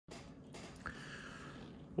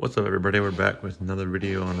What's up, everybody? We're back with another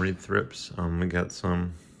video on Reed Thrips. We got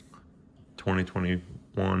some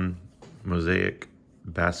 2021 Mosaic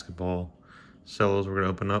basketball cellos we're gonna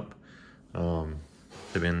open up.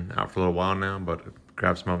 They've been out for a little while now, but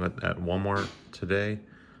grabbed some of it at Walmart today.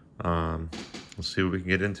 We'll see what we can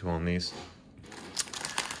get into on these.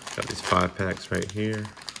 Got these 5 packs right here.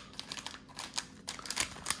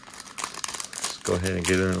 Let's go ahead and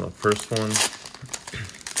get into the first one.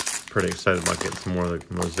 Pretty excited about getting some more of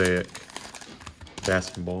the Mosaic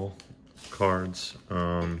basketball cards.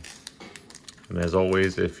 And as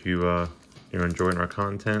always, if you're enjoying our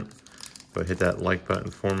content, go hit that like button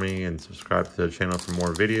for me and subscribe to the channel for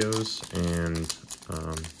more videos. And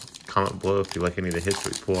comment below if you like any of the hits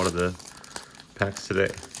we pull out of the packs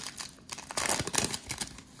today.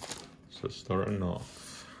 So starting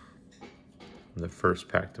off, the first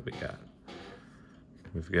pack that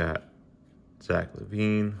we've got Zach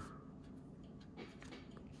Levine,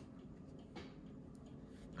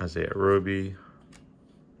 Isaiah Roby,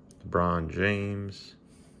 LeBron James,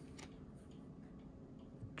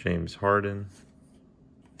 James Harden,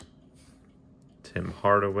 Tim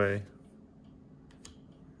Hardaway,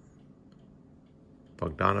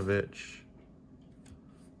 Bogdanovich.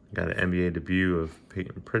 Got an NBA debut of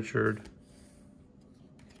Peyton Pritchard.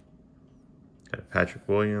 Got Patrick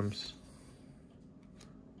Williams.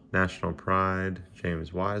 National Pride,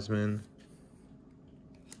 James Wiseman.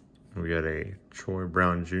 We got a Troy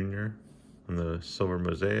Brown Jr. on the silver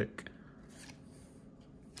Mosaic.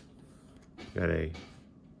 Got a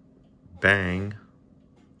Bang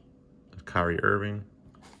of Kyrie Irving.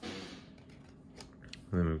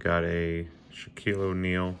 And then we've got a Shaquille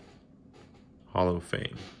O'Neal Hall of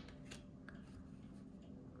Fame.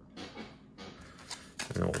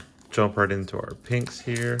 And we'll jump right into our pinks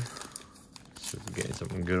here. See if we're getting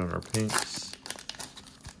something good on our pinks.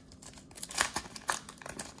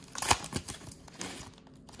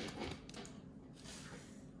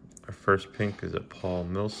 Our first pink is a Paul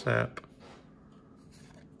Millsap,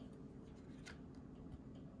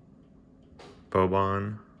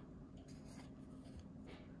 Boban,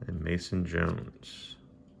 and Mason Jones.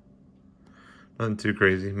 Nothing too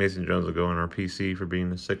crazy. Mason Jones will go on our PC for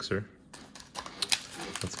being a Sixer.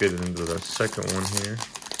 Let's get into our second one here.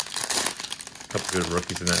 A couple good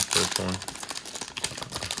rookies in that first one.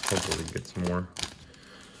 Hopefully get some more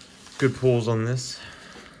good pulls on this.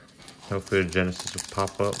 Hopefully the Genesis will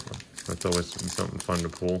pop up. That's always something fun to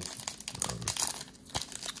pull.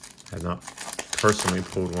 I have not personally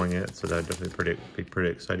pulled one yet, so that'd definitely be pretty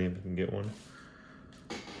exciting if we can get one.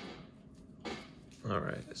 All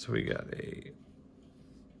right, so we got a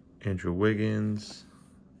Andrew Wiggins,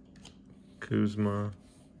 Kuzma,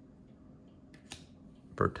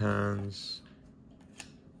 Bertans,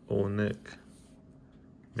 Olenek,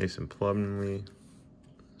 Mason Plumlee,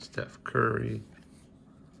 Steph Curry,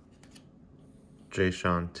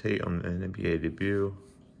 Jayshawn Tate on an NBA debut,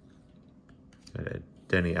 got a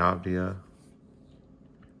Denny Avdia,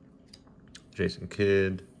 Jason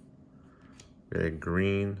Kidd, got a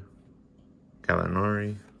Green,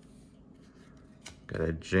 Gallinari, got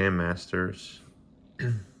a Jam Masters,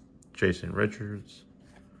 Jason Richards,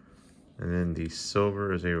 and then the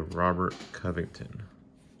silver is a Robert Covington.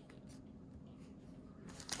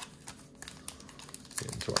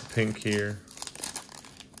 Get into our pink here.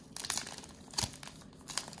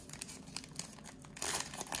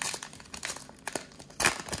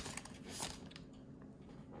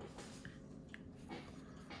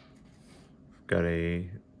 Got a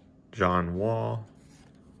John Wall,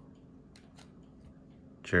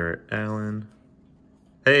 Jarrett Allen.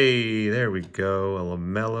 Hey, there we go. A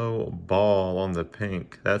LaMelo Ball on the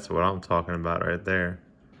pink. That's what I'm talking about right there.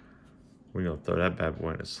 We're going to throw that bad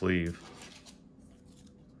boy in a sleeve.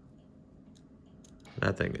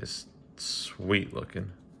 That thing is sweet looking.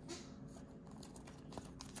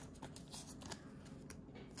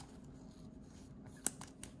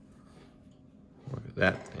 Look at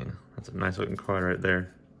that thing. That's a nice looking card right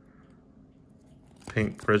there.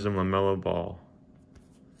 Pink Prism LaMelo Ball.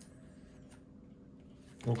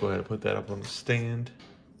 We'll go ahead and put that up on the stand.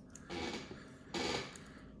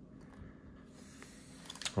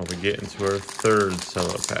 While we get into our third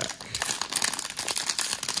cello pack.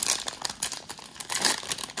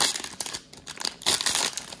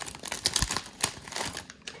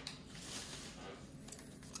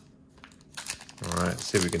 All right,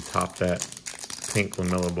 see if we can top that pink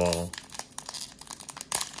LaMelo Ball.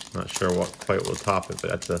 Not sure what quite will top it,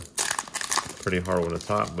 but that's a pretty hard one to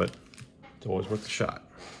top, but it's always worth a shot.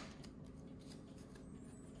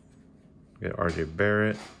 We got RJ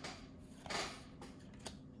Barrett.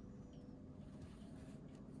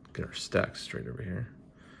 Get our stacks straight over here.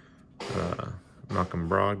 Malcolm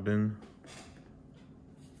Brogdon.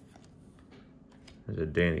 There's a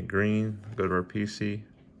Danny Green, go to our PC.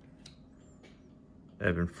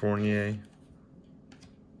 Evan Fournier,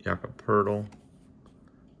 Jakob Poeltl,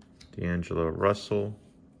 D'Angelo Russell.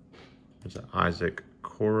 There's an Isaac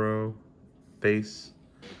Coro base.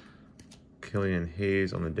 Killian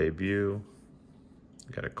Hayes on the debut.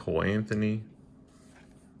 Got a Cole Anthony.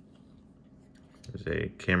 There's a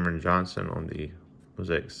Cameron Johnson on the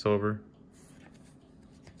Mosaic silver.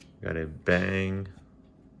 Got a Bang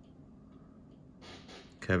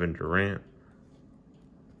Kevin Durant.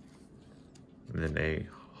 And then a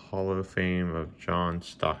Hall of Fame of John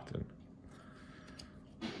Stockton.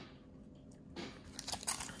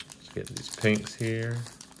 Let's get these pinks here.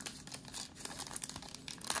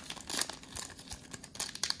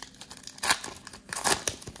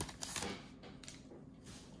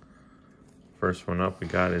 First one up we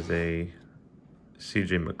got is a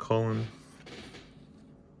CJ McCollum,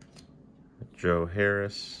 Joe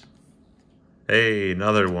Harris. Hey,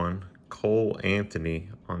 another one, Cole Anthony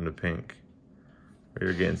on the pink.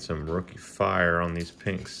 We're getting some rookie fire on these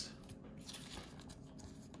pinks.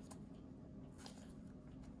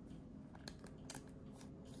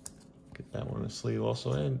 Get that one in the sleeve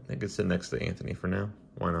also. I think it's sit next to Anthony for now.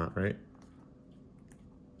 Why not, right?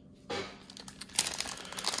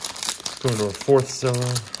 Going to our fourth cello.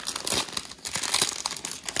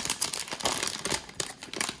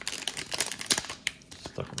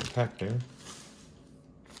 Stuck in the pack there.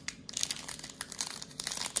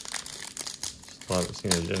 Still haven't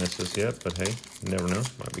seen a Genesis yet, but hey, you never know.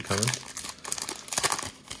 Might be coming.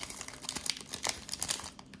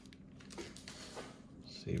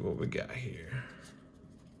 Let's see what we got here.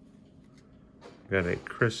 We got a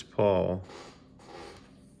Chris Paul,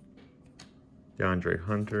 DeAndre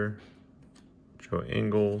Hunter, Joe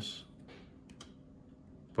Ingles,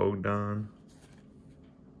 Bogdan,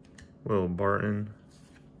 Will Barton,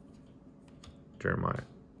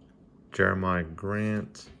 Jeremiah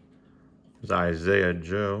Grant. There's Isaiah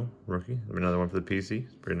Joe, rookie. Another one for the PC.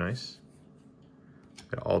 It's pretty nice.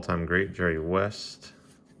 Got all-time great Jerry West.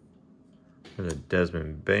 There's a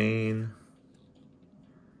Desmond Bain.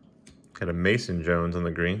 Got a Mason Jones on the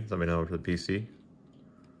green. Let me know for the PC.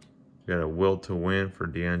 We got a Will to Win for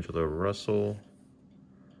D'Angelo Russell.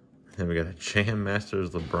 Then we got a Jam Masters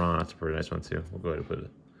LeBron. That's a pretty nice one too. We'll go ahead and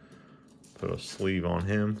put a sleeve on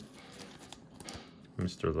him.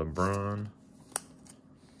 Mr. LeBron.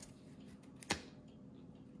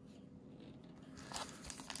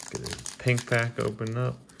 Get his pink pack opened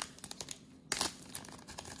up.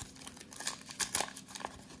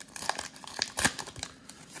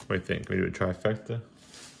 What do you think? Can we do a trifecta?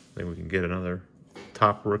 I think we can get another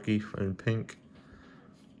top rookie in pink.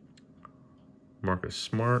 Marcus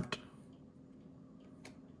Smart,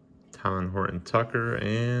 Talon Horton Tucker,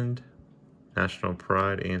 and National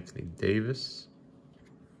Pride Anthony Davis.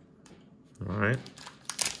 All right,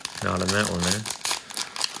 not in that one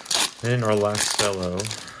there. And our last cello.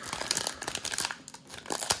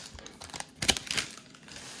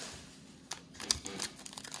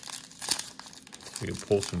 We can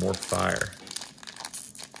pull some more fire.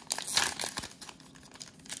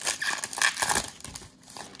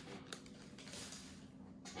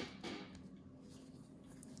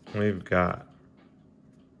 We've got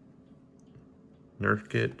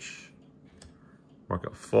Nurkic,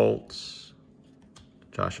 Marco Fultz,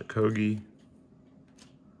 Josh Okogie,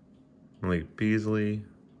 Malik Beasley,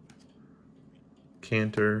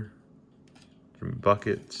 Cantor, Jimmy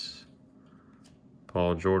Buckets,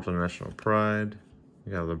 Paul George on National Pride.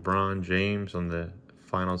 We got LeBron James on the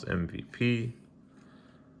Finals MVP.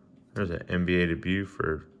 There's an NBA debut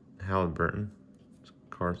for Halliburton. This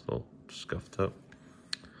card's a little scuffed up.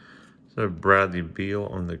 So Bradley Beal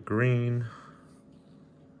on the green.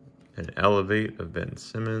 An Elevate of Ben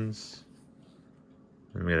Simmons.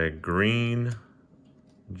 And we got a green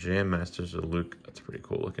Jam Masters of Luke. That's pretty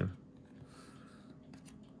cool looking.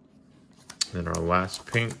 Then our last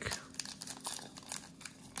pink.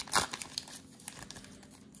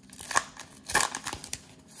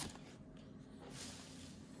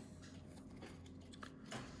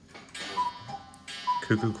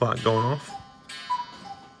 Cuckoo clock going off.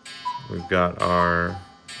 We've got our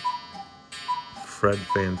Fred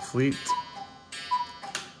VanVleet,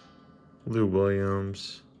 Lou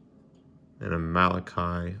Williams, and a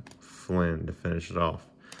Malachi Flynn to finish it off.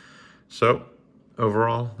 So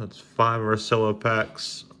overall, that's 5 of our cello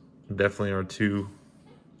packs. Definitely our two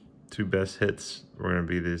best hits. We're gonna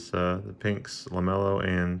be these the pinks, LaMelo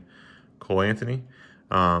and Cole Anthony.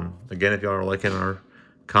 Again, if y'all are liking our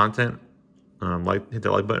content, hit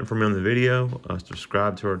that like button for me on the video,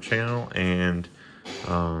 subscribe to our channel, and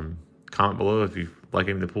comment below if you like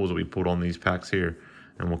any of the pulls that we pulled on these packs here,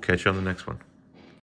 and we'll catch you on the next one.